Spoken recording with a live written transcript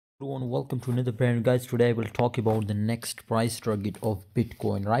Everyone, welcome to another brand, guys. Today I will talk about the next price target of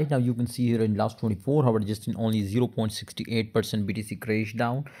Bitcoin. Right now you can see here in last 24 hours just in only 0.68% BTC crashed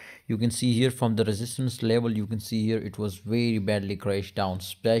down. You can see here from the resistance level, you can see here it was very badly crashed down,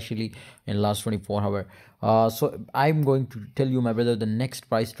 especially in last 24 hours. So I'm going to tell you, my brother, the next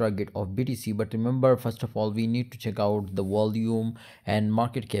price target of BTC. But remember, first of all, we need to check out the volume and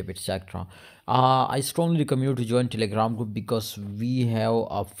market cap, etc. I strongly recommend you to join Telegram group because we have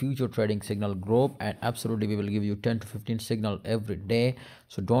a future trading signal group, and absolutely we will give you 10 to 15 signal every day.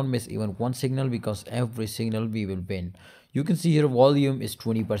 So don't miss even one signal, because every signal we will win. You can see here volume is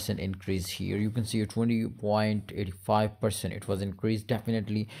 20% increase. Here you can see a 20.85%. It was increased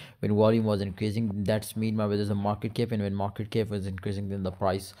definitely when volume was increasing. That's mean my there's a market cap, and when market cap was increasing, then the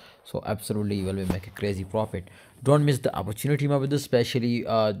price. So absolutely you will make a crazy profit. Don't miss the opportunity, my brothers. Especially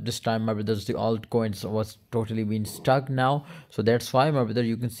this time, my brothers, the altcoins was totally been stuck now. So that's why, my brother,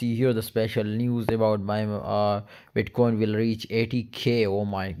 you can see here the special news about my Bitcoin will reach 80k. Oh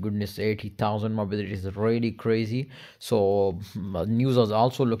my goodness, 80,000, my brother. It is really crazy. So news was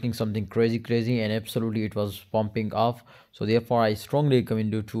also looking something crazy, and absolutely it was pumping off. So therefore I strongly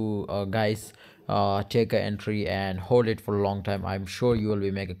recommend you to guys, take a entry and hold it for a long time. I'm sure you will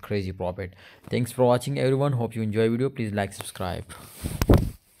be make a crazy profit. Thanks for watching, everyone. Hope you enjoy video. Please like, subscribe.